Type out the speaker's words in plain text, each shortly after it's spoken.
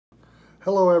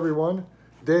Hello everyone,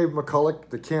 Dave McCulloch,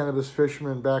 the Cannabis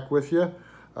Fisherman, back with you.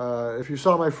 If you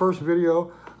saw my first video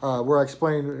where I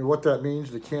explained what that means,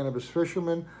 the Cannabis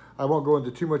Fisherman, I won't go into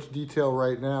too much detail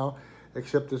right now,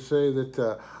 except to say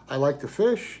that I like to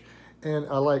fish and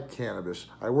I like cannabis.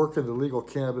 I work in the legal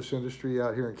cannabis industry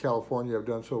out here in California. I've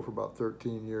done so for about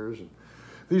 13 years. And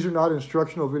these are not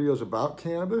instructional videos about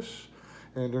cannabis,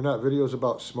 and they're not videos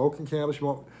about smoking cannabis. You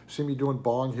won't see me doing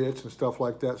bong hits and stuff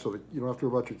like that, so that you don't have to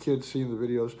worry about your kids seeing the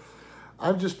videos.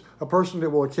 I'm just a person that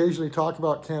will occasionally talk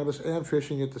about cannabis and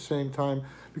fishing at the same time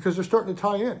because they're starting to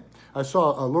tie in. I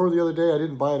saw a lure the other day. I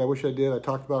didn't buy it. I wish I did. I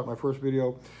talked about it in my first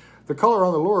video. The color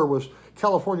on the lure was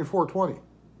California 420.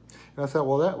 And I thought,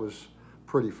 well, that was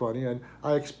pretty funny. And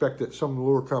I expect that some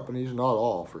lure companies, not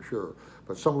all for sure,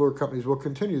 but some lure companies will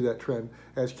continue that trend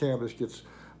as cannabis gets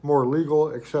more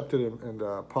legal, accepted, and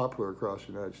popular across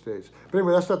the United States. But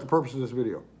anyway, that's not the purpose of this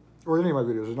video, or any of my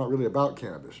videos. It's not really about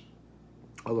cannabis.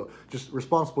 Although, just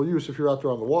responsible use, if you're out there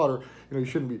on the water, you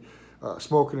shouldn't be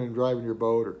smoking and driving your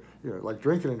boat, or like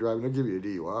drinking and driving. They'll give you a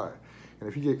DUI. And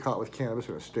if you get caught with cannabis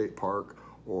in a state park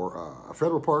or a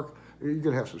federal park, you're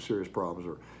gonna have some serious problems.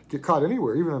 Or get caught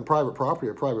anywhere, even on private property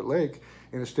or private lake,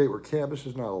 in a state where cannabis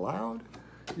is not allowed,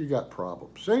 you got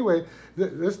problems. So anyway,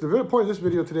 the point of this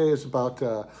video today is about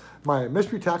my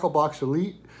Mystery Tackle Box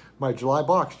Elite. My July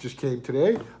box just came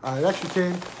today. It actually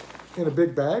came in a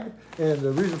big bag, and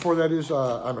the reason for that is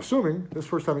I'm assuming this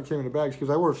first time it came in a bag because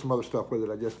I ordered some other stuff with it.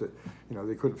 I guess that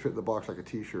they couldn't fit in the box like a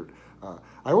t-shirt.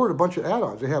 I ordered a bunch of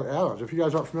add-ons. They have add-ons. If you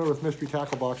guys aren't familiar with Mystery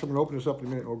Tackle Box, I'm going to open this up in a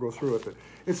minute and we'll go through it. But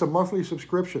it's a monthly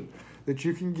subscription that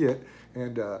you can get,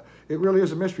 and it really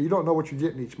is a mystery. You don't know what you're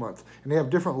getting each month, and they have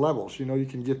different levels. You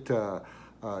can get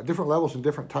different levels and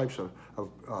different types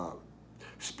of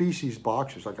species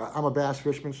boxes. Like I'm a bass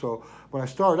fisherman, so when I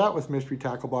started out with Mystery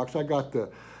Tackle Box, I got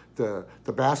the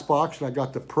bass box, and I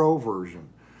got the pro version,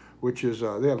 which is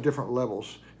they have different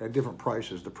levels at different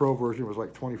prices. The pro version was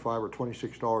like $25 or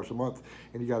 $26 a month,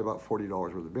 and you got about $40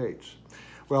 worth of baits.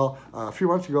 Well, a few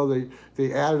months ago,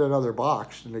 they added another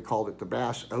box, and they called it the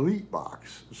Bass Elite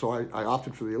Box. So I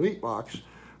opted for the Elite Box,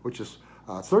 which is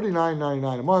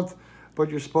 $39.99 a month, but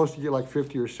you're supposed to get like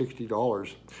 $50 or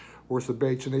 $60 worth of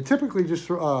baits. And they typically just,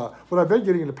 what I've been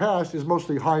getting in the past is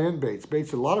mostly high-end baits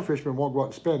that a lot of fishermen won't go out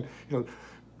and spend, $15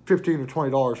 or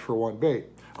 $20 for one bait.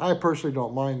 I personally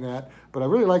don't mind that, but I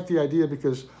really like the idea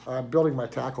because I'm building my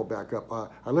tackle back up.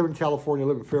 I live in California, I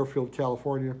live in Fairfield,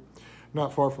 California,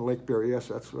 not far from Lake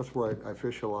Berryessa. That's where I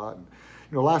fish a lot. And,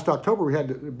 last October we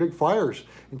had big fires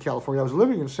in California. I was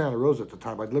living in Santa Rosa at the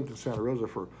time. I'd lived in Santa Rosa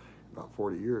for about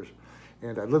 40 years.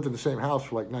 And I lived in the same house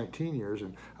for like 19 years.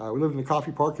 And we lived in the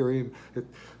Coffee Park area. And at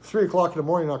 3 o'clock in the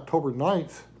morning, October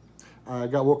 9th, I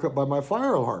got woke up by my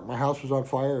fire alarm. My house was on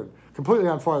fire, completely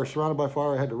on fire, surrounded by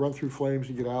fire. I had to run through flames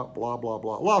to get out, blah, blah,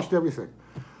 blah. Lost everything.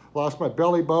 Lost my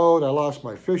belly boat. I lost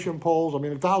my fishing poles. I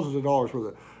mean, thousands of dollars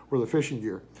worth of fishing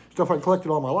gear. Stuff I collected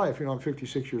all my life. I'm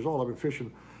 56 years old. I've been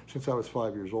fishing since I was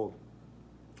 5 years old.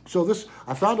 So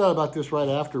I found out about this right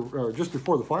after, or just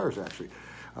before the fires, actually.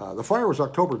 The fire was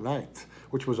October 9th,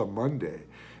 which was a Monday.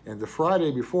 And the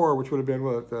Friday before, which would have been,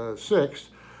 the 6th,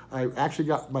 I actually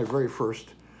got my very first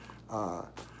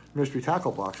Mystery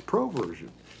Tackle Box Pro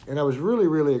version. And I was really,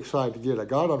 really excited to get it. I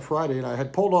got it on Friday, and I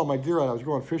had pulled all my gear out. I was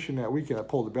going fishing that weekend. I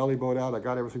pulled the belly boat out. I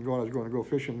got everything going. I was going to go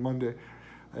fishing Monday.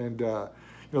 And,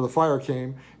 the fire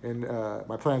came, and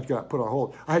my plans got put on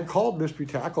hold. I had called Mystery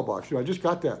Tackle Box. I just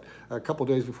got that a couple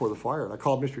days before the fire, and I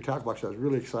called Mystery Tackle Box. I was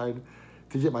really excited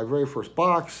to get my very first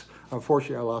box.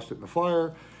 Unfortunately, I lost it in the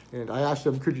fire, and I asked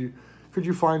them, could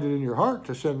you find it in your heart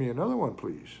to send me another one,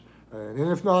 please?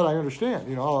 And if not, I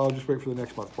understand. I'll just wait for the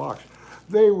next month's box.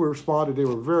 They responded. They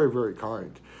were very, very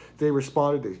kind. They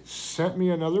responded. They sent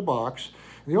me another box.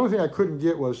 And the only thing I couldn't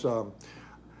get was,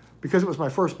 because it was my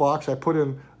first box, I put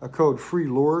in a code free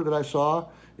lure that I saw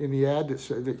in the ad that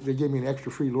said they gave me an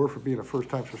extra free lure for being a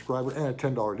first-time subscriber and a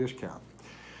 $10 discount.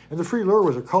 And the free lure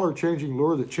was a color-changing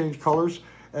lure that changed colors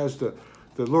as the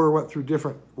lure went through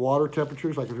different water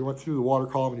temperatures. Like if you went through the water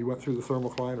column and you went through the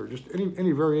thermocline, or just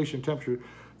any variation in temperature,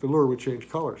 the lure would change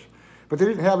colors. But they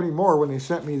didn't have any more when they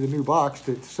sent me the new box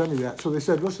to send me that. So they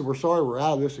said, listen, we're sorry, we're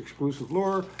out of this exclusive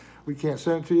lure. We can't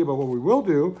send it to you, but what we will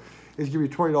do is give you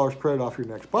 $20 credit off your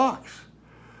next box.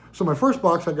 So my first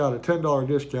box, I got a $10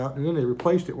 discount, and then they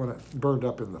replaced it when it burned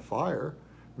up in the fire.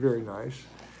 Very nice.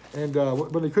 And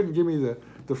when they couldn't give me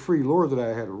the free lure that I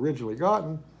had originally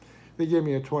gotten, they gave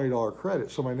me a $20 credit.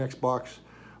 So my next box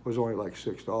was only like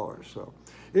 $6. So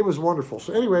it was wonderful.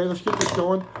 So anyway, let's get this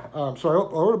going. So I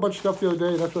ordered a bunch of stuff the other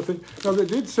day, and that's what I think. Now, they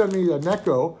did send me a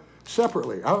Necco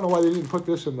separately. I don't know why they didn't put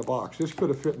this in the box. This could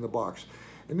have fit in the box.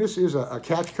 And this is a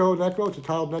Catchco Necco. It's a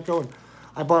tiled Necco.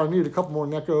 And I needed a couple more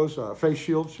Neccos, face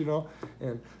shields, you know.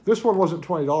 And this one wasn't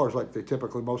 $20 like they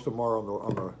typically, most of them are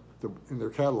in their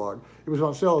catalog. It was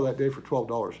on sale that day for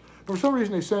 $12. But for some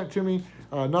reason they sent it to me,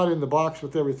 not in the box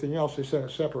with everything else. They sent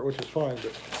it separate, which is fine.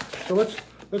 But so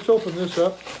let's open this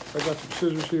up. I got some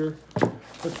scissors here.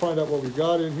 Let's find out what we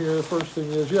got in here. The first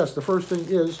thing is, yes, the first thing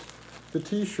is the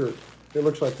T-shirt. It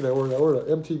looks like I ordered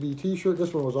an MTB T-shirt.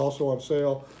 This one was also on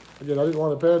sale. Again, I didn't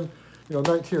want to spend, you know,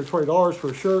 $19 or $20 for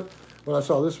a shirt. When I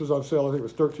saw this was on sale, I think it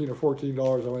was $13 or $14.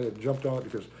 I went ahead and jumped on it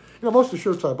because, you know, most of the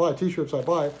shirts I buy, T-shirts I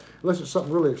buy, unless it's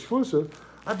something really exclusive,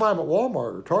 I buy them at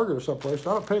Walmart or Target or someplace.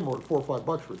 I don't pay more than $4 or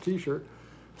 $5 for a T-shirt,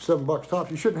 $7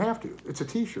 tops. You shouldn't have to. It's a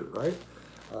T-shirt, right?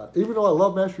 Even though I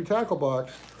love Mystery Tackle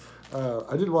Box,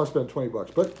 I didn't want to spend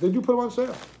 $20, but they do put them on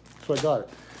sale, so I got it.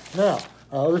 Now,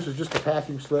 this is just a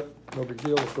packing slip. No big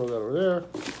deal. We'll throw that over there.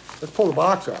 Let's pull the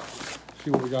box out. See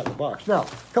what we got in the box. Now,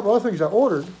 a couple other things I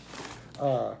ordered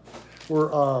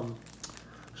were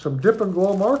some Dip and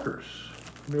Glow markers.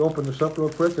 Let me open this up real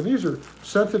quick. And these are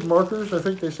scented markers. I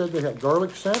think they said they had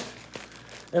garlic scent.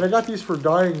 And I got these for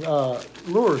dyeing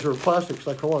lures or plastics.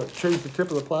 Like I want to change the tip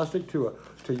of the plastic to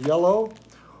yellow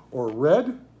or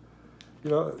red. You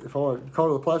know, if I want to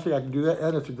color the plastic, I can do that.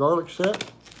 And it's a garlic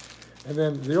scent. And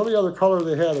then the only other color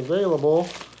they had available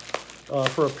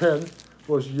for a pen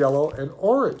was yellow and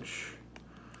orange.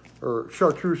 Or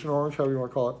chartreuse and orange, however you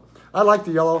want to call it. I like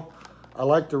the yellow. I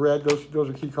like the red. Those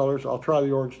are key colors. I'll try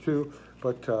the orange too.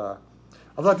 But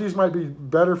I thought these might be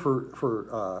better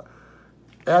for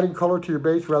adding color to your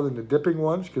baits rather than the dipping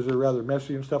ones because they're rather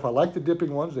messy and stuff. I like the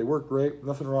dipping ones. They work great.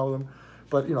 Nothing wrong with them.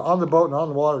 But, you know, on the boat and on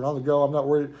the water and on the go, I'm not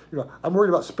worried. You know, I'm worried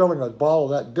about spilling a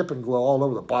bottle of that Dip and Glow all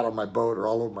over the bottom of my boat or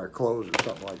all over my clothes or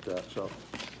something like that. So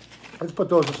let's put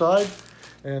those aside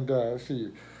and let's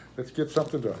see. Let's get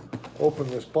something to open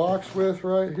this box with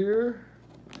right here.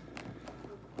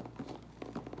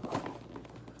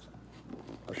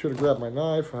 I should have grabbed my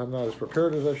knife. I'm not as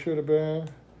prepared as I should have been.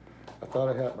 I thought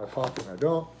I had it in my pocket and I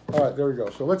don't. All right, there we go.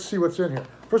 So let's see what's in here.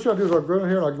 First thing I'll do is I'll go in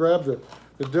here and I'll grab the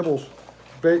Dibbles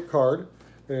bait card.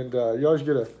 And you always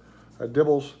get a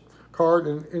Dibbles card.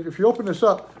 And if you open this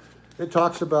up, it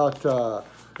talks about,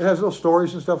 it has little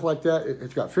stories and stuff like that.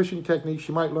 It's got fishing techniques.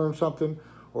 You might learn something,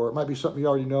 or it might be something you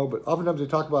already know. But oftentimes they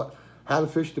talk about how to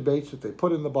fish the baits that they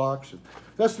put in the box. And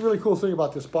that's the really cool thing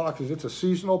about this box is it's a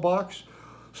seasonal box.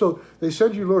 So they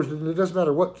send you lures, and it doesn't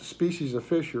matter what species of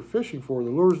fish you're fishing for. The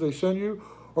lures they send you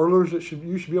are lures that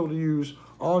you should be able to use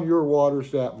on your waters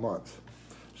that month.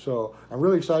 So I'm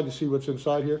really excited to see what's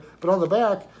inside here. But on the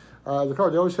back, the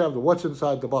card, they always have the what's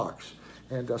inside the box.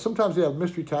 And sometimes they have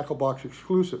Mystery Tackle Box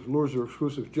exclusives. Lures are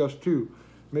exclusive just to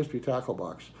Mystery Tackle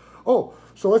Box. Oh,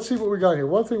 so let's see what we got here.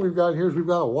 One thing we've got here is we've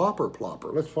got a Whopper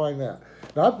Plopper. Let's find that.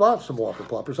 Now, I've bought some Whopper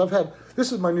Ploppers.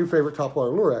 This is my new favorite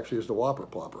topwater lure, actually, is the Whopper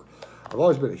Plopper. I've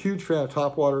always been a huge fan of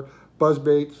topwater,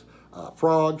 buzzbaits,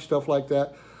 frogs, stuff like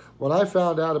that. When I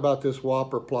found out about this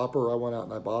Whopper Plopper, I went out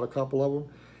and I bought a couple of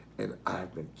them, and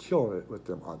I've been killing it with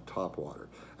them on topwater.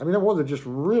 I mean, number one, they're just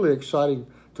really exciting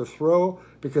to throw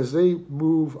because they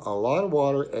move a lot of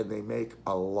water and they make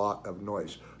a lot of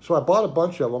noise. So I bought a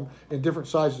bunch of them in different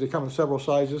sizes. They come in several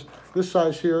sizes. This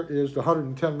size here is the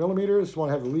 110 millimeter. It's the one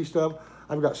I have the least of.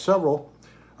 I've got several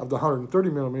of the 130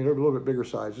 millimeter, a little bit bigger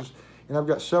sizes. And I've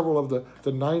got several of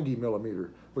the 90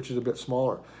 millimeter, which is a bit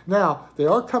smaller. Now, they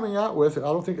are coming out with, I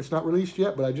don't think it's not released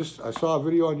yet, but I saw a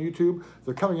video on YouTube.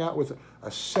 They're coming out with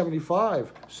a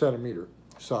 75 centimeter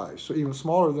size, so even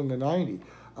smaller than the 90,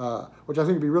 which I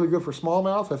think would be really good for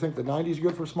smallmouth. I think the 90 is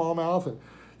good for smallmouth, and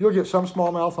you'll get some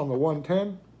smallmouth on the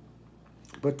 110,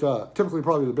 but typically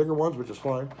probably the bigger ones, which is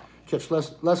fine. Catch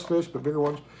less fish, but bigger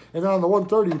ones. And then on the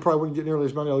 130, you probably wouldn't get nearly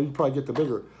as many. You'd probably get the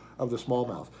bigger of the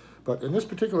smallmouth. But in this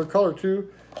particular color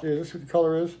too, this is what the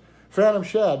color is, Phantom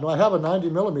Shad. Now I have a 90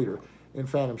 millimeter in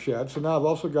Phantom Shad, so now I've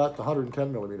also got the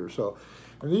 110 millimeter. So,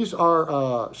 and these are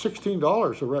 $16,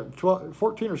 or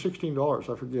 14 or $16,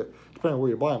 I forget, depending on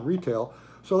where you buy them, retail.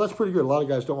 So that's pretty good. A lot of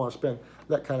guys don't want to spend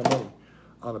that kind of money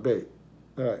on a bait.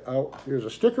 All right, here's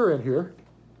a sticker in here,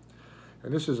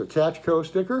 and this is a Catchco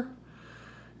sticker.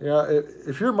 Yeah,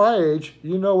 if you're my age,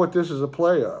 you know what this is a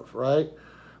play of, right?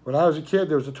 When I was a kid,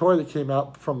 there was a toy that came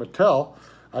out from Mattel,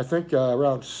 I think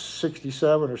around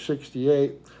 67 or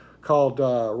 68, called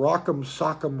Rock'em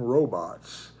Sock'em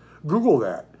Robots. Google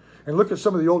that and look at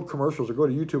some of the old commercials, or go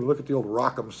to YouTube and look at the old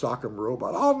Rock'em Sock'em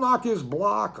Robot. I'll knock his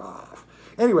block off.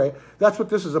 Anyway, that's what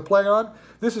this is a play on.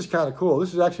 This is kind of cool.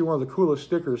 This is actually one of the coolest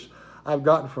stickers I've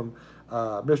gotten from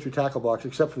Mystery Tackle Box,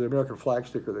 except for the American flag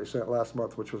sticker they sent last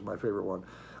month, which was my favorite one.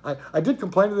 I did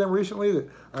complain to them recently that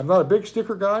I'm not a big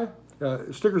sticker guy.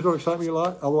 Stickers don't excite me a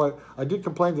lot, although I did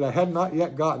complain that I had not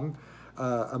yet gotten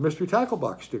a mystery tackle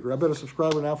box sticker. I've been a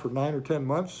subscriber now for 9 or 10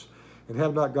 months and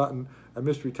have not gotten a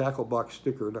mystery tackle box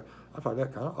sticker. And I find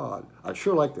that kind of odd. I'd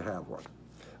sure like to have one.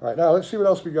 All right, now let's see what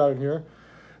else we got in here.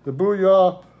 The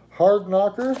Booyah Hard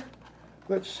Knocker.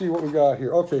 Let's see what we got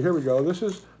here. Okay, here we go. This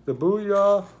is the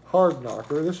Booyah Hard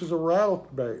Knocker. This is a rattle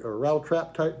bait, or rattle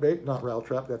trap type bait. Not rattle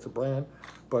trap, that's a brand.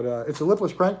 But it's a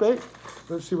lipless crankbait.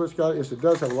 Let's see what it's got. Yes, it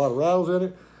does have a lot of rattles in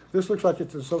it. This looks like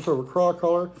it's in some sort of a craw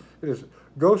color. It is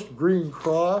ghost green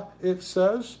craw, it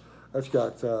says. It's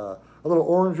got a little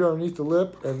orange underneath the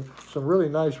lip and some really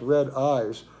nice red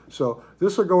eyes. So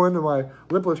this will go into my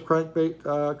lipless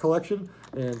crankbait collection.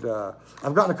 And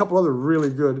I've gotten a couple other really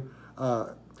good,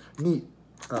 neat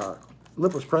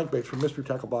lipless crankbaits from mystery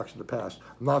tackle box in the past.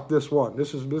 Not this one.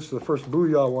 This is the first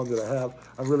Booyah one that I have.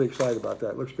 I'm really excited about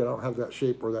that. It looks good. I don't have that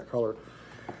shape or that color.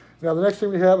 Now the next thing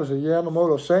we have is a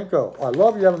Yamamoto Senko. I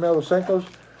love Yamamoto Senkos.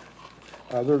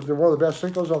 They're one of the best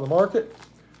Senkos on the market.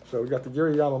 So we got the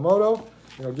Gary Yamamoto.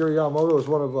 You know, Gary Yamamoto is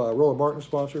one of Roland Martin's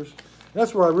sponsors. And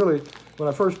that's where I really, when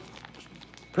I first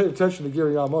paid attention to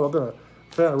Gary Yamamoto, I've been a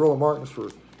fan of Roland Martin's for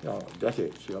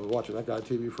decades. I've been watching that guy on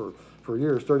TV for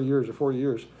years, 30 years or 40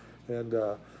 years. And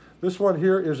this one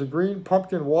here is a green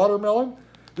pumpkin watermelon.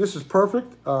 This is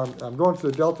perfect. I'm going to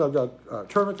the Delta. I've got a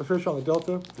tournament to fish on the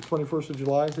Delta, the 21st of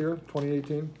July here,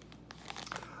 2018.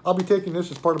 I'll be taking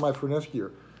this as part of my furnace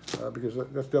gear because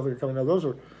that's definitely coming out. Those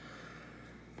are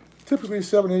typically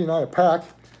 $7.89 a pack,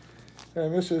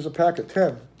 and this is a pack of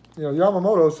 10. You know,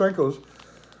 Yamamoto Senkos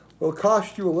will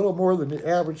cost you a little more than the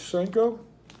average Senko,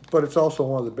 but it's also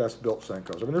one of the best built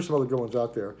Senkos. I mean, there's some other good ones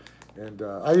out there. And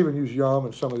I even use Yum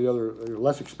and some of the other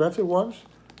less expensive ones.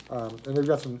 And they've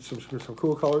got some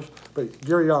cool colors. But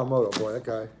Gary Yamamoto, boy, that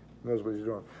guy knows what he's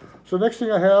doing. So next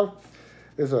thing I have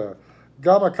is a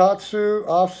Gamakatsu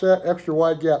offset extra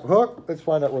wide gap hook. Let's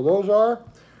find out where those are.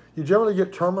 You generally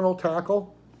get terminal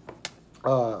tackle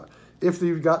if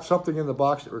you've got something in the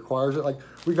box that requires it. Like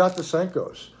we got the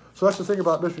Senkos. So that's the thing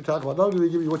about mystery tackle. Not only do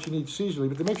they give you what you need seasonally,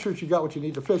 but they make sure that you got what you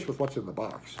need to fish with what's in the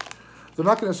box. They're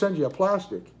not going to send you a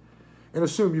plastic and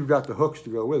assume you've got the hooks to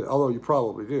go with it, although you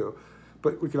probably do.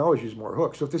 But we can always use more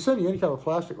hooks. So if they send you any kind of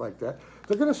plastic like that,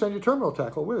 they're going to send you terminal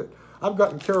tackle with it. I've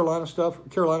gotten Carolina stuff,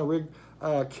 Carolina rig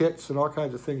kits and all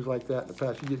kinds of things like that in the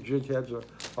past. You get jig heads and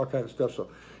all kinds of stuff. So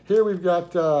here we've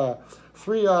got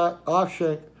 3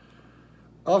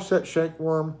 offset shank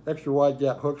worm extra wide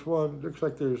gap hooks. One looks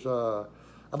like there's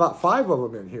about 5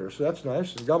 of them in here, so that's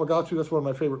nice. And Gamakatsu, that's one of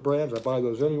my favorite brands. I buy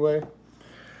those anyway.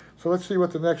 So let's see what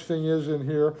the next thing is in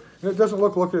here. And it doesn't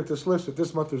look, looking at this list, that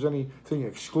this month there's anything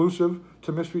exclusive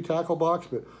to Mystery Tackle Box,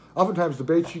 but oftentimes the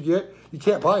baits you get, you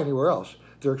can't buy anywhere else.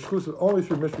 They're exclusive only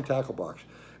through Mystery Tackle Box.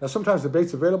 Now sometimes the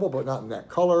bait's available, but not in that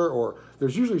color, or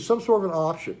there's usually some sort of an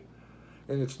option.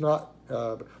 And it's not,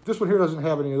 this one here doesn't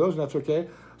have any of those, and that's okay.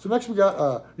 So next we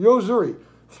got Yozuri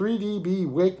 3DB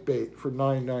Wake Bait for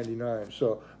 $9.99.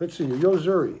 So let's see,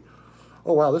 Yozuri.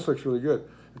 Oh wow, this looks really good.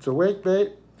 It's a wake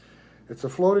bait. It's a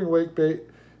floating wake bait.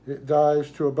 It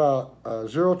dives to about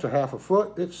 0 to half a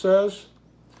foot, it says.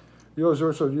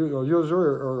 Yozuri, so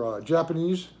Yozuri are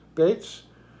Japanese baits.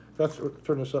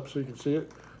 Turn this up so you can see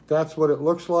it. That's what it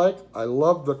looks like. I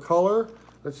love the color.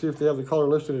 Let's see if they have the color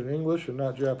listed in English and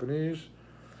not Japanese.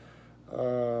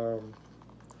 I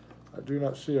do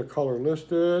not see a color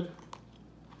listed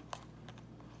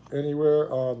anywhere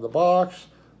on the box,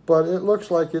 but it looks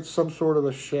like it's some sort of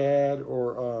a shad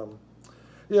or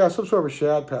yeah, some sort of a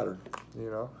shad pattern, you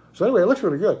know. So anyway, it looks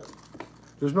really good.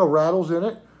 There's no rattles in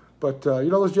it, but you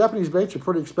know, those Japanese baits are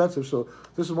pretty expensive, so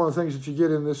this is one of the things that you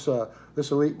get in this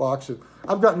this Elite box. And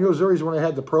I've gotten Yozuris when I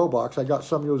had the Pro box. I got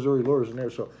some Yozuri lures in there,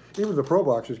 so even the Pro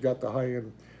box has got the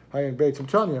high-end baits. I'm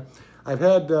telling you, I've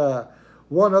had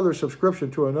one other subscription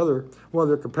to one of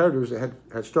their competitors that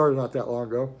had started not that long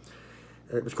ago.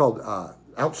 It was called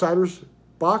Outsiders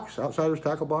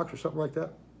Tackle Box or something like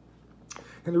that.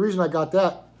 And the reason I got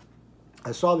that,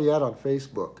 I saw the ad on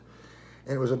Facebook,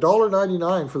 and it was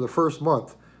 $1.99 for the first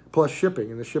month plus shipping,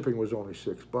 and the shipping was only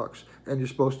 $6. And you're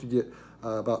supposed to get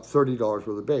about $30 worth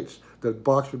of baits. The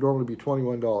box would normally be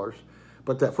 $21,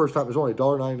 but that first time it was only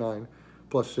 $1.99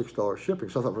 plus $6 shipping.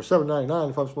 So I thought for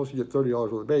 $7.99, if I'm supposed to get $30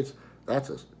 worth of baits, that's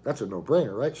a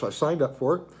no-brainer, right? So I signed up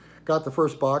for it, got the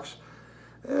first box.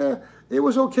 It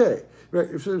was okay.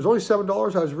 If it was only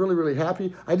 $7, I was really, really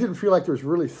happy. I didn't feel like there was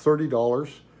really $30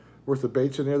 worth of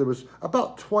baits in there. There was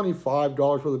about $25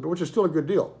 worth of, which is still a good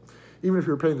deal. Even if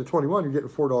you were paying the $21, you're getting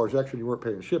 $4 extra and you weren't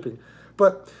paying shipping.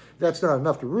 But that's not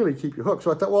enough to really keep you hooked.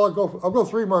 So I thought, well, I'll go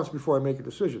 3 months before I make a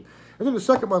decision. And then the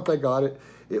second month I got it,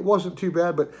 it wasn't too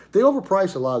bad, but they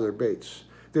overprice a lot of their baits.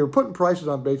 they were putting prices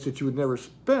on baits that you would never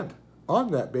spend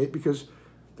on that bait because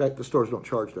the stores don't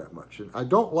charge that much. And I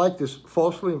don't like this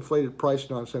falsely inflated price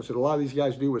nonsense that a lot of these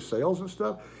guys do with sales and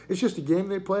stuff. It's just a game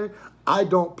they play. I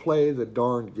don't play the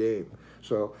darn game.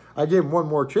 So I gave them one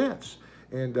more chance.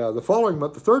 And the following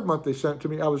month, the third month they sent it to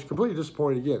me, I was completely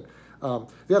disappointed again.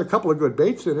 They had a couple of good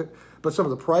baits in it, but some of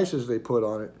the prices they put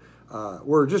on it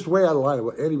were just way out of line of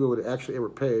what anybody would actually ever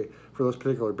pay for those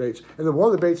particular baits. And then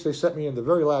one of the baits they sent me in the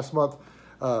very last month,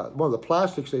 one of the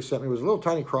plastics they sent me was a little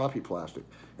tiny crappie plastic.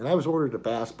 And I was ordered a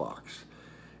bass box.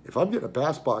 If I'm getting a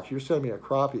bass box, you're sending me a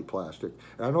crappie plastic.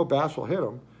 And I know bass will hit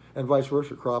them, and vice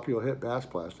versa, crappie will hit bass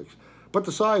plastics. But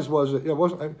the size was, it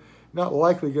wasn't, I'm not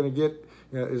likely going to get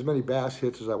as many bass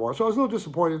hits as I want. So I was a little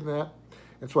disappointed in that,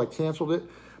 and so I canceled it.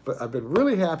 But I've been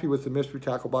really happy with the mystery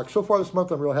tackle box. So far this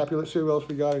month, I'm real happy. Let's see what else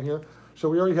we got in here. So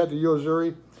we already had the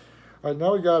Yozuri. All right,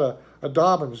 now we got a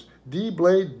Dobyns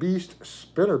D-Blade Beast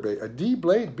spinnerbait. A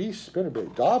D-Blade Beast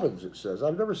spinnerbait. Dobyns, it says.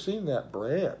 I've never seen that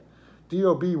brand.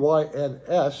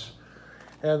 D-O-B-Y-N-S.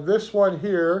 And this one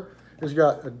here has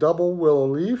got a double willow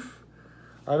leaf.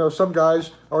 I know some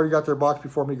guys already got their box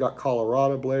before me, got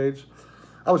Colorado blades.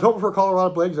 I was hoping for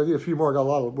Colorado blades. I need a few more. I got a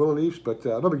lot of willow leaves, but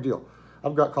no big deal.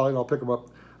 I've got Colorado, I'll pick them up.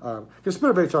 Because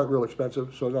spinnerbaits aren't real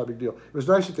expensive, so not a big deal. It was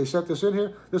nice that they sent this in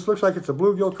here. This looks like it's a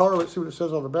bluegill color. Let's see what it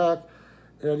says on the back.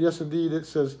 And yes, indeed, it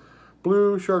says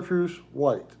blue, chartreuse,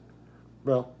 white.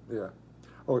 Well, yeah.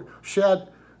 Oh,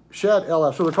 shad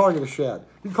LF. So they're calling it a shad.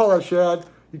 You can call that shad.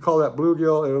 You can call that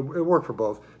bluegill. It'll work for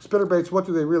both. Spinnerbaits, what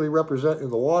do they really represent in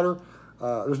the water?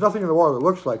 There's nothing in the water that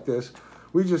looks like this.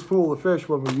 We just fool the fish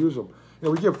when we use them. You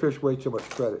know, we give fish way too much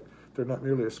credit. They're not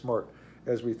nearly as smart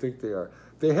as we think they are.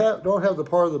 They don't have the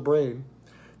part of the brain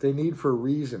they need for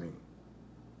reasoning.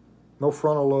 No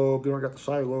frontal lobe. They don't got the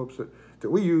side lobes that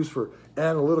we use for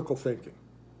analytical thinking.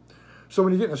 So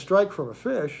when you're getting a strike from a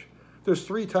fish, there's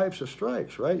 3 types of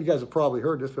strikes, right? You guys have probably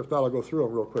heard this, but if not, I'll go through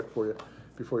them real quick for you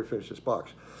before we finish this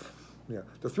box. Yeah,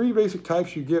 the 3 basic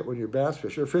types you get when you're bass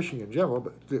fishing, or fishing in general,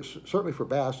 but certainly for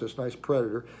bass, this nice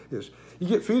predator, is you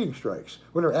get feeding strikes.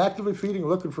 When they're actively feeding,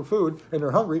 looking for food, and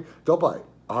they're hungry, they'll bite,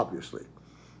 obviously.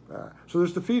 So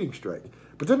there's the feeding strike.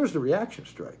 But then there's the reaction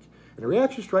strike. And the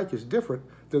reaction strike is different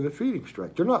than the feeding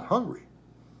strike. They're not hungry.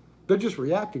 They're just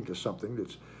reacting to something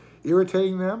that's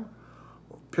irritating them,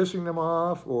 or pissing them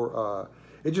off, or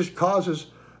it just causes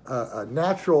a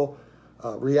natural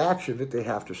reaction that they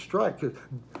have to strike.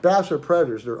 Bass are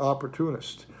predators. They're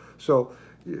opportunists. So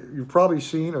you've probably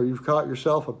seen or you've caught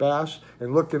yourself a bass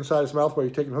and looked inside his mouth while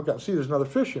you're taking the hook out and see there's another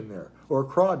fish in there, or a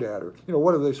crawdad, or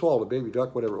what have they swallowed, a baby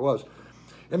duck, whatever it was.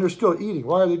 And they're still eating.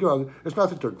 Why are they doing it? It's not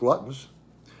that they're gluttons,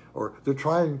 or they're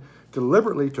trying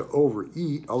deliberately to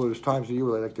overeat, although there's times of the year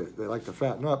where they like to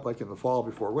fatten up, like in the fall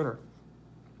before winter.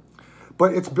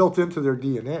 But it's built into their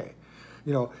DNA.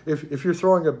 If you're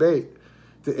throwing a bait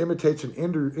that imitates an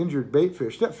injured bait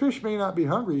fish, that fish may not be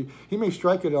hungry. He may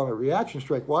strike it on a reaction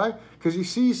strike. Why? Because he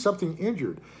sees something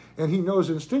injured, and he knows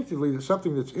instinctively that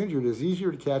something that's injured is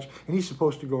easier to catch, and he's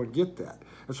supposed to go and get that.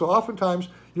 And so oftentimes,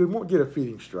 you won't get a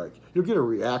feeding strike. You'll get a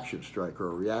reaction strike or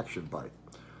a reaction bite.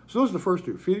 So those are the first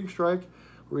 2, feeding strike,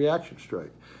 reaction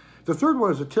strike. The third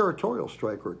one is a territorial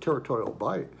strike or a territorial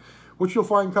bite, which you'll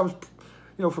find comes,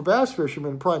 for bass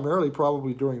fishermen primarily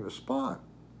probably during the spawn.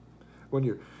 When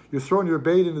you're throwing your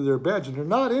bait into their beds and they're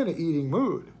not in an eating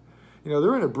mood.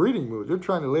 They're in a breeding mood. They're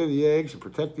trying to lay the eggs and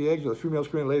protect the eggs. The females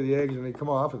come in and lay the eggs and they come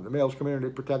off, and the males come in and they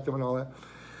protect them and all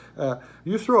that.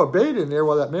 You throw a bait in there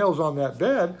while that male's on that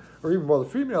bed, or even while the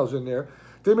female's in there,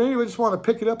 they may just want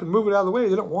to pick it up and move it out of the way.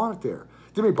 They don't want it there.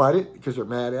 They may bite it because they're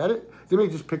mad at it. They may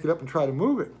just pick it up and try to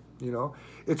move it.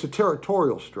 It's a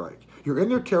territorial strike. You're in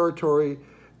their territory.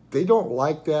 They don't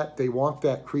like that. They want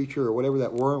that creature or whatever,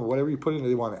 that worm or whatever you put in there,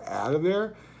 they want it out of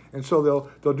there. And so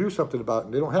they'll do something about it.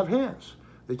 And they don't have hands.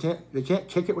 They can't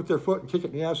kick it with their foot and kick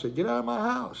it in the ass and say, "Get out of my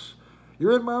house.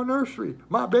 You're in my nursery,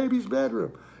 my baby's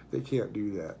bedroom." They can't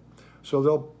do that. So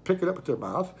they'll pick it up with their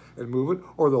mouth and move it,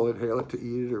 or they'll inhale it to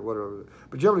eat it or whatever.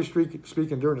 But generally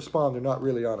speaking, during the spawn, they're not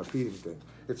really on a feeding thing.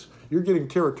 You're getting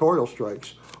territorial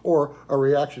strikes or a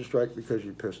reaction strike because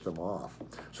you pissed them off.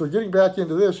 So getting back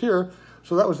into this here,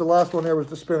 so that was the last one there, was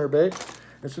the spinnerbait.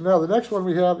 And so now the next one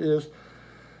we have is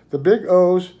the Big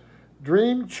O's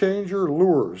Dream Changer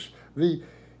Lures, the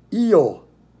Eel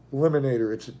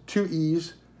Eliminator. It's a 2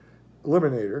 E's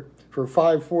Eliminator for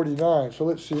 $5.49. So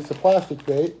let's see, it's a plastic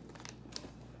bait.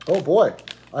 Oh boy,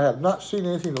 I have not seen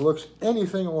anything that looks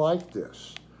anything like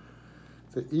this.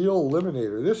 The Eel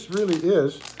Eliminator. This really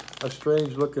is a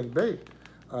strange looking bait.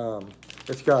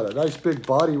 It's got a nice big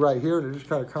body right here, and it just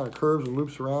kind of curves and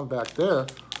loops around back there.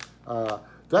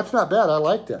 That's not bad. I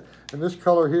like that. And this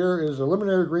color here is a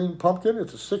Luminary Green Pumpkin.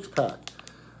 It's a 6-pack.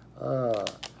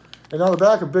 And on the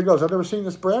back of Big O's, I've never seen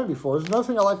this brand before. There's another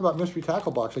thing I like about Mystery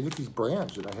Tackle Box. I get these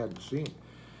brands that I hadn't seen.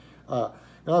 And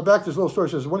on the back of this little story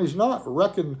says, when he's not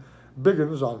wrecking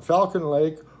biggins on Falcon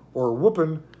Lake or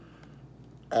whooping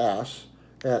ass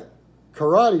at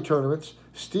karate tournaments,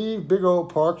 Steve Big O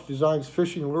Parks designs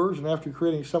fishing lures, and after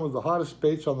creating some of the hottest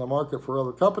baits on the market for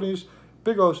other companies,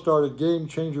 Big O started Game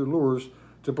Changer Lures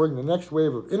to bring the next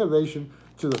wave of innovation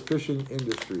to the fishing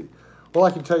industry. Well,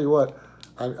 I can tell you what,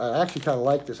 I actually kind of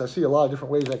like this. I see a lot of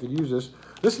different ways I could use this.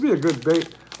 This would be a good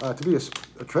bait to be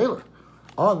a trailer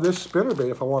on this spinner bait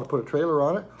if I want to put a trailer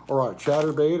on it, or on a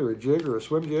chatter bait or a jig or a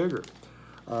swim jig.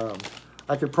 Or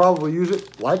I could probably use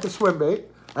it like a swim bait.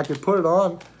 I could put it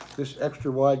on this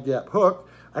extra wide gap hook.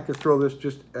 I could throw this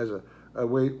just as a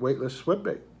weightless swim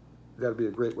bait. That'd be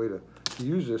a great way to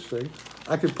use this thing.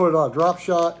 I could put it on drop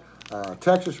shot,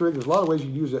 Texas rig. There's a lot of ways you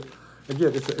can use it.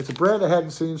 Again, it's a brand I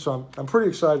hadn't seen, so I'm pretty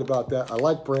excited about that. I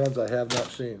like brands I have not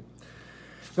seen.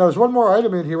 Now, there's one more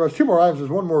item in here. There's two more items.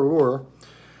 There's one more lure.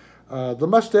 The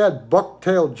Mustad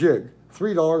Bucktail Jig,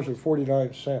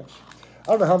 $3.49. I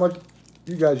don't know how much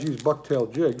you guys use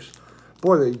bucktail jigs.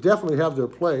 Boy, they definitely have their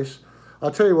place.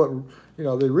 I'll tell you what, you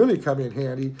know, they really come in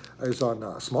handy is on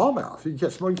smallmouth. You can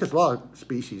catch a lot of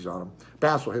species on them.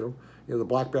 Bass will hit them. You know, the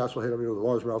black bass will hit them. You know, the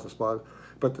largemouth will spot.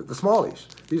 But the smallies,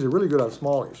 these are really good on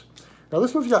smallies. Now,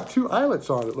 this one's got 2 eyelets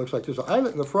on it, it looks like. There's an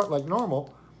eyelet in the front like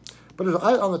normal, but there's an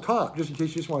eyelet on the top, just in case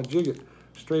you just want to jig it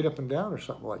straight up and down or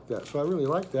something like that. So I really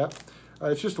like that.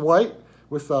 It's just white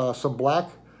with some black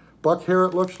buck hair,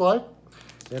 it looks like.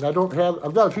 And I've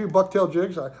got a few bucktail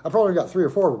jigs. I probably got 3 or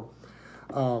 4 of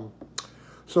them.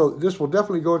 So this will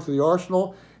definitely go into the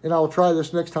arsenal, and I'll try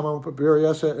this next time I'm going to put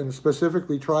Berryessa and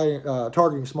specifically try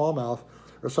targeting smallmouth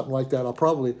or something like that. I'll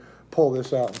probably pull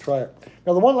this out and try it.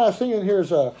 Now, the one last thing in here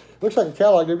is, looks like a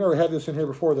catalog. They've never had this in here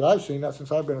before that I've seen, not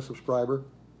since I've been a subscriber.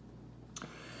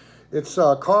 It's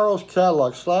Carl's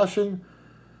catalog, slashing,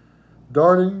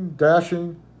 darting,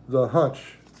 dashing, the hunch.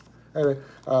 Anyway,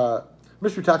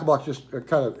 Mystery Tackle Box just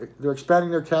they're expanding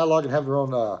their catalog and have their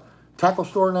own tackle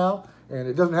store now, and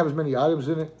it doesn't have as many items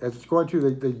in it as it's going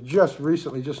to. They just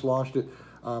recently launched it.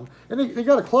 And they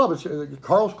got a club. It's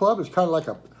Carl's Club. It's kind of like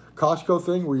a Costco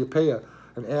thing where you pay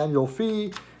an annual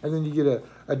fee, and then you get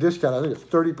a discount. I think it's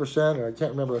 30%, or I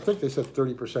can't remember. I think they said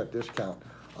 30% discount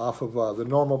off of the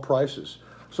normal prices.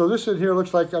 So this in here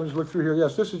looks like, I'm just looking through here.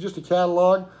 Yes, this is just a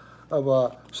catalog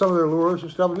of some of their lures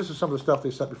and stuff. And this is some of the stuff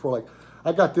they sent before. Like,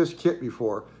 I got this kit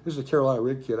before. This is a Carolina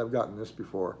rig kit. I've gotten this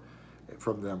before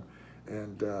from them.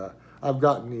 And I've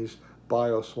gotten these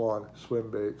Bio-Swan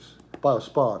swim baits.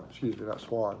 Bio-Spawn, excuse me, not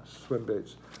Swan, swim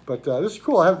baits. But this is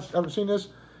cool. I haven't seen this.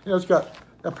 You know, it's got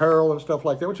apparel and stuff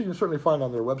like that, which you can certainly find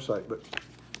on their website. But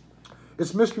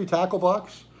it's Mystery Tackle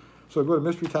Box. So go to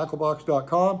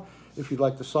mysterytacklebox.com if you'd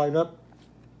like to sign up.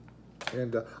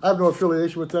 And I have no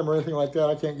affiliation with them or anything like that.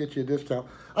 I can't get you a discount.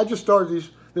 I just started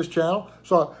this channel,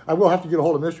 so I will have to get a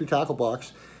hold of Mystery Tackle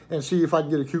Box and see if I can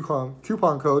get a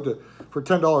coupon code for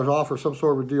 $10 off or some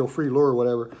sort of a deal, free lure or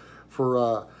whatever,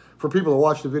 for people to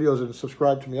watch the videos and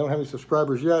subscribe to me. I don't have any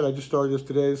subscribers yet. I just started this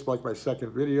today. This is like my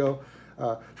second video.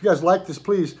 If you guys like this,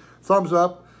 please thumbs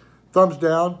up, thumbs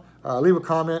down, leave a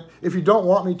comment. If you don't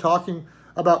want me talking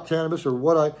about cannabis or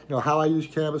how I use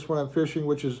cannabis when I'm fishing,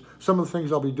 which is some of the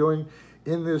things I'll be doing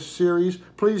in this series,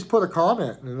 please put a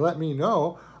comment and let me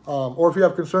know. Or if you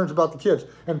have concerns about the kids.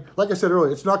 And like I said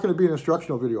earlier, it's not going to be an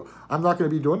instructional video. I'm not going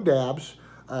to be doing dabs.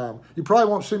 You probably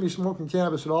won't see me smoking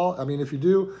cannabis at all. I mean, if you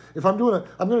do, I'm going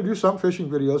to do some fishing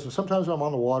videos, and sometimes when I'm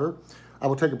on the water, I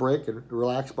will take a break and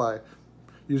relax by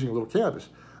using a little cannabis.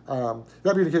 That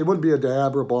being the case, it wouldn't be a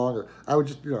dab or a bong, or I would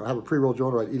just have a pre-roll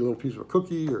joint, or I'd eat a little piece of a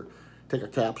cookie or take a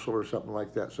capsule or something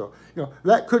like that. So,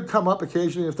 that could come up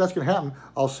occasionally. If that's going to happen,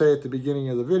 I'll say at the beginning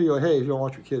of the video, hey, if you don't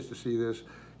want your kids to see this,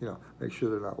 make sure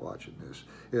they're not watching this.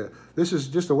 Yeah, this is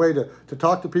just a way to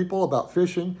talk to people about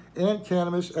fishing and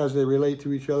cannabis as they relate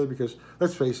to each other, because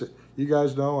let's face it, you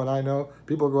guys know and I know,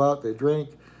 people go out, they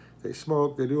drink, they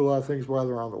smoke, they do a lot of things while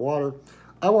they're on the water.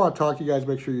 I want to talk to you guys,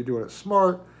 make sure you're doing it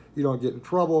smart, you don't get in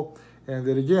trouble, and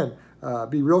then again,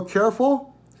 be real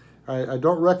careful. I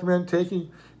don't recommend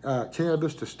taking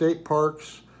cannabis to state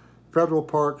parks, federal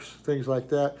parks, things like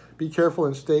that. Be careful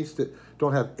in states that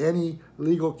don't have any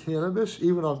legal cannabis,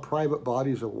 even on private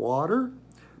bodies of water,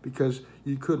 because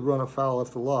you could run afoul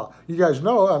of the law. You guys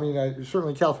know, I mean,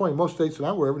 certainly in California, most states that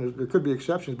I'm aware of, there could be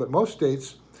exceptions, but most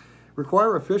states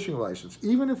require a fishing license,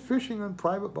 even if fishing on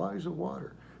private bodies of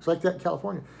water. It's like that in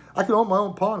California. I can own my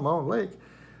own pond, my own lake,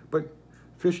 but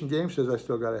Fish and Game says I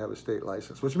still got to have a state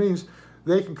license, which means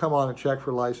they can come on and check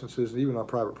for licenses, even on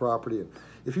private property. And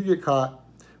if you get caught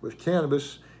with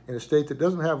cannabis in a state that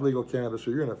doesn't have legal cannabis,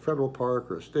 or you're in a federal park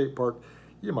or a state park,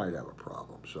 you might have a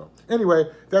problem. So anyway,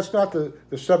 that's not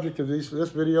the subject of this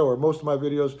video or most of my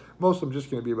videos. Most of them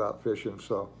just going to be about fishing.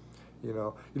 So, you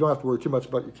know, you don't have to worry too much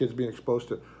about your kids being exposed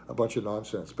to a bunch of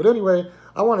nonsense. But anyway,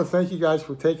 I want to thank you guys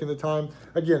for taking the time.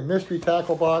 Again, Mystery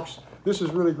Tackle Box. This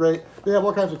is really great. They have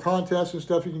all kinds of contests and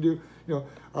stuff you can do. You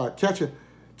know, catch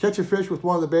a fish with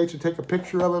one of the baits and take a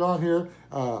picture of it on here.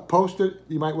 Post it.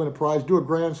 You might win a prize. Do a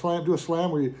grand slam. Do a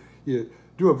slam where you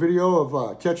do a video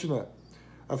of catching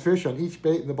a fish on each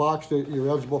bait in the box that you're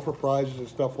eligible for prizes and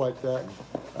stuff like that.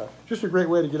 And, just a great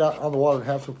way to get out on the water and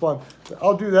have some fun.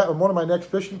 I'll do that on one of my next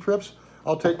fishing trips.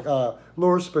 I'll take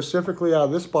lures specifically out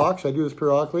of this box. I do this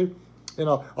periodically. And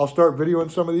I'll start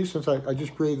videoing some of these since I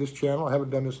just created this channel. I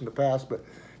haven't done this in the past, but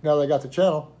now that I got the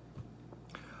channel,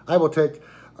 I will take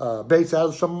baits out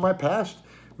of some of my past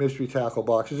mystery tackle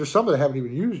boxes. There's some that I haven't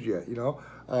even used yet, you know.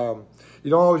 You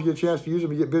don't always get a chance to use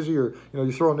them. You get busy, or, you know,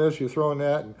 you're throwing this, you're throwing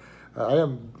that. And I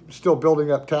am still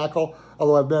building up tackle,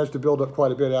 although I've managed to build up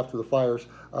quite a bit after the fires.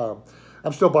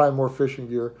 I'm still buying more fishing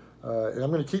gear, and I'm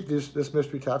going to keep this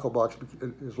mystery tackle box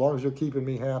as long as they're keeping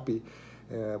me happy.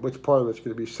 Which part of it's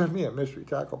going to be, send me a mystery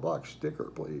tackle box sticker,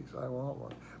 please. I want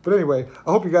one. But anyway,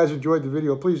 I hope you guys enjoyed the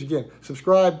video. Please, again,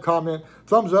 subscribe, comment,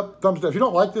 thumbs up, thumbs down. If you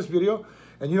don't like this video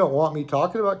and you don't want me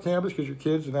talking about cannabis because you're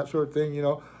kids and that sort of thing, you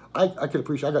know, I can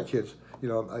appreciate. I got kids. You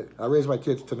know, I raised my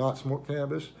kids to not smoke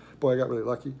cannabis. Boy, I got really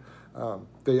lucky.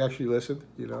 They actually listened,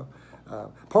 you know.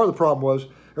 Part of the problem was,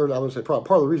 or I would say problem,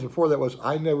 part of the reason for that was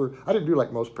I didn't do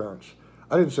like most parents.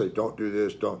 I didn't say, don't do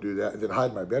this, don't do that, and then hide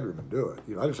in my bedroom and do it.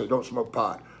 You know, I didn't say, don't smoke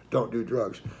pot, don't do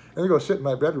drugs. And they go sit in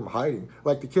my bedroom hiding,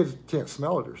 like the kids can't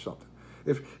smell it or something.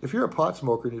 If you're a pot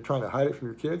smoker and you're trying to hide it from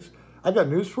your kids, I got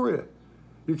news for you.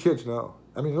 Your kids know.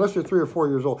 I mean, unless they're 3 or 4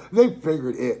 years old, they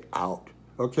figured it out,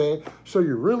 okay? So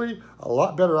you're really a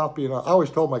lot better off being, I always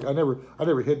told my, I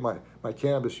never hid my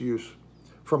cannabis use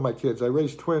from my kids. I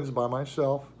raised twins by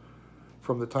myself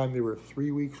from the time they were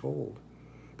 3 weeks old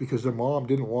because their mom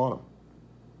didn't want them.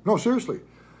 No, seriously.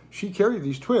 She carried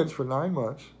these twins for 9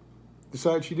 months,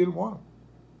 decided she didn't want them.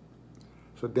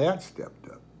 So Dad stepped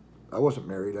up. I wasn't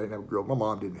married. I didn't have a girl. My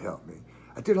mom didn't help me.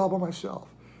 I did it all by myself.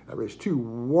 I raised 2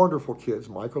 wonderful kids,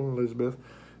 Michael and Elizabeth.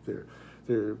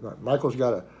 Michael's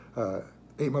got a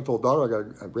 8-month-old daughter. I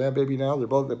got a grandbaby now.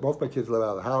 Both my kids live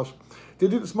out of the house. They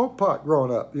didn't smoke pot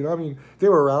growing up. You know, I mean, they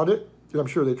were around it, and I'm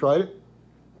sure they tried it.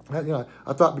 You know,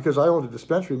 I thought because I owned a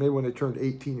dispensary, maybe when they turned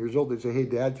 18 years old, they'd say, hey,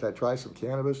 Dad, can I try some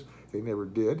cannabis? They never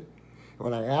did. And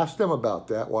when I asked them about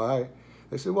that, why,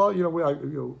 they said, well, you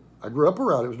know, I grew up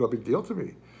around it. It was no big deal to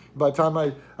me. By the time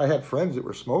I had friends that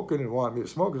were smoking and wanted me to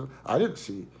smoke, I didn't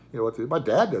see, you know, my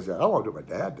dad does that. I don't want to do what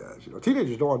my dad does. You know,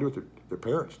 teenagers don't want to do what their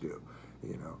parents do.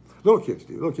 You know, little kids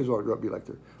do. Little kids want to grow up and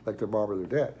be like their mom or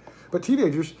their dad. But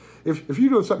teenagers, if you're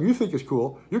doing something you think is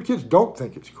cool, your kids don't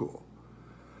think it's cool.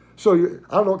 So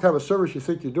I don't know what kind of a service you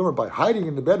think you're doing by hiding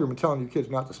in the bedroom and telling your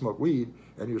kids not to smoke weed,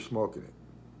 and you're smoking it.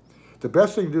 The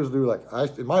best thing to do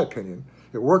is in my opinion,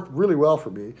 it worked really well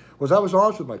for me, was I was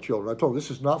honest with my children. I told them,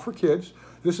 this is not for kids.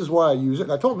 This is why I use it.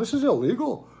 And I told them, this is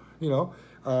illegal. You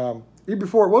know, even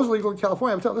before it was legal in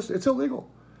California, I'm telling them, it's illegal.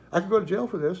 I could go to jail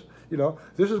for this. You know,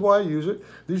 this is why I use it.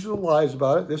 These are the lies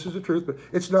about it. This is the truth. But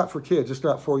it's not for kids. It's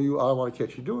not for you. I don't want to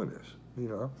catch you doing this. You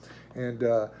know, and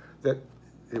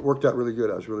it worked out really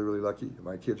good. I was really, really lucky.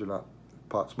 My kids are not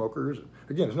pot smokers.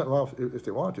 Again, there's nothing wrong if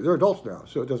they want to. They're adults now,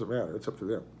 so it doesn't matter. It's up to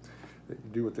them. They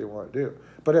can do what they want to do.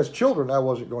 But as children, I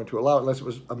wasn't going to allow it unless it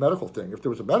was a medical thing. If there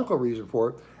was a medical reason for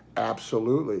it,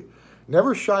 absolutely.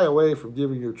 Never shy away from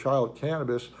giving your child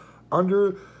cannabis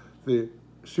under the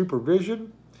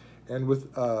supervision and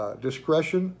with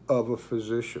discretion of a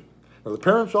physician. Now, the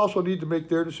parents also need to make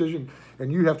their decision,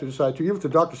 and you have to decide too. Even if the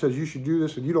doctor says you should do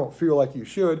this and you don't feel like you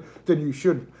should, then you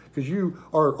shouldn't, because you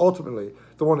are ultimately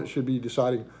the one that should be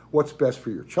deciding what's best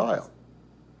for your child.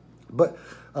 But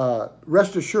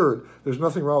rest assured, there's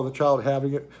nothing wrong with a child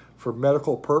having it for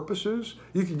medical purposes.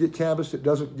 You can get cannabis that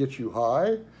doesn't get you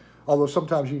high, although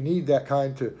sometimes you need that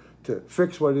kind to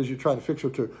fix what it is you're trying to fix, or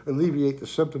to alleviate the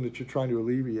symptom that you're trying to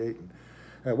alleviate.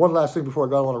 And one last thing before I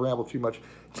don't want to ramble too much.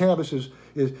 Cannabis is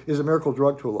a miracle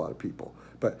drug to a lot of people,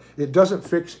 but it doesn't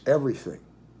fix everything.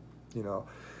 You know,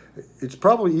 it's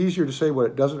probably easier to say what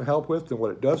it doesn't help with than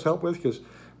what it does help with, because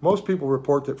most people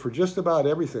report that for just about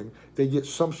everything, they get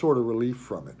some sort of relief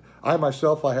from it. I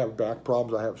myself, I have back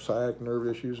problems. I have sciatic nerve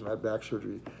issues, and I had back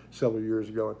surgery several years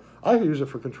ago. And I use it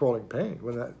for controlling pain.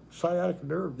 When that sciatic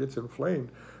nerve gets inflamed,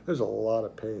 there's a lot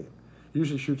of pain.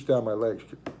 Usually shoots down my legs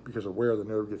because of where the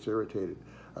nerve gets irritated.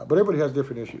 But everybody has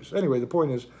different issues. Anyway, the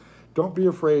point is, don't be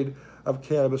afraid of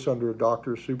cannabis under a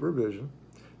doctor's supervision.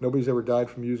 Nobody's ever died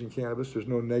from using cannabis. There's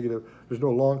no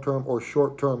long-term or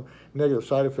short-term negative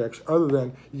side effects other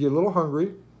than you get a little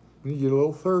hungry and you get a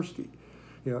little thirsty.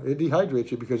 You know, it dehydrates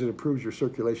you because it improves your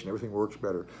circulation. Everything works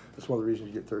better. That's one of the reasons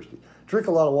you get thirsty. Drink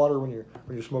a lot of water when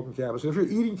you're smoking cannabis. And if you're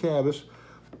eating cannabis,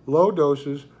 low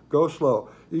doses, go slow.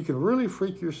 You can really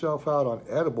freak yourself out on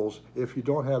edibles if you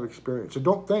don't have experience. And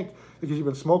don't think because you've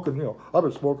been smoking, you know, I've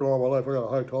been smoking all my life, I got a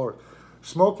high tolerance.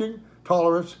 Smoking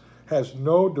tolerance has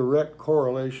no direct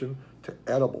correlation to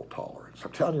edible tolerance.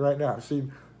 I'm telling you right now, I've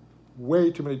seen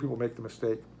way too many people make the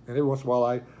mistake. And every once in a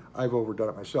while, I've overdone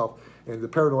it myself. And the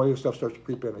paranoia stuff starts to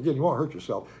creep in. Again, you won't hurt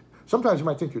yourself. Sometimes you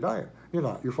might think you're dying. You're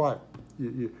not. You're fine.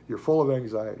 You're full of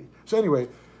anxiety. So anyway,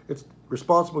 it's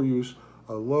responsible use,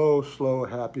 a low, slow,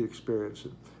 happy experience.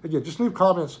 And again, just leave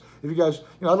comments if you guys,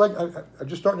 you know, I'm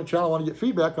just starting a channel. I want to get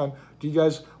feedback on, do you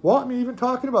guys want me even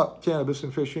talking about cannabis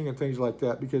and fishing and things like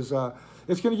that? Because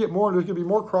it's going to get more, there's going to be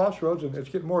more crossroads and it's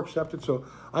getting more accepted. So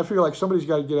I feel like somebody's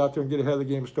got to get out there and get ahead of the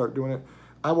game and start doing it.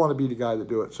 I want to be the guy to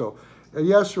do it. So a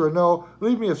yes or a no,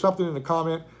 leave me something in the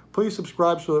comment. Please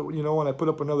subscribe so that you know when I put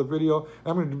up another video.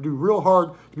 I'm going to do real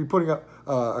hard to be putting up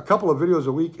a couple of videos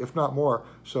a week, if not more.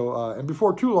 So, and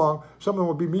before too long, some of them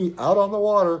will be me out on the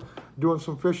water doing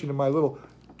some fishing in my little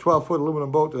 12-foot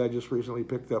aluminum boat that I just recently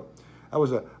picked up. I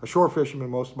was a shore fisherman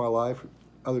most of my life,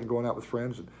 other than going out with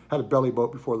friends, and had a belly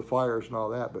boat before the fires and all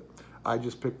that. But I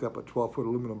just picked up a 12-foot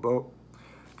aluminum boat,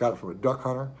 got it from a duck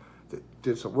hunter that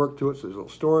did some work to it. So there's a little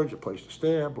storage, a place to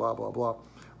stand, blah, blah, blah.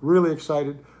 Really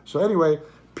excited. So anyway,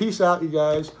 peace out, you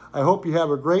guys. I hope you have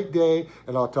a great day,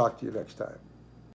 and I'll talk to you next time.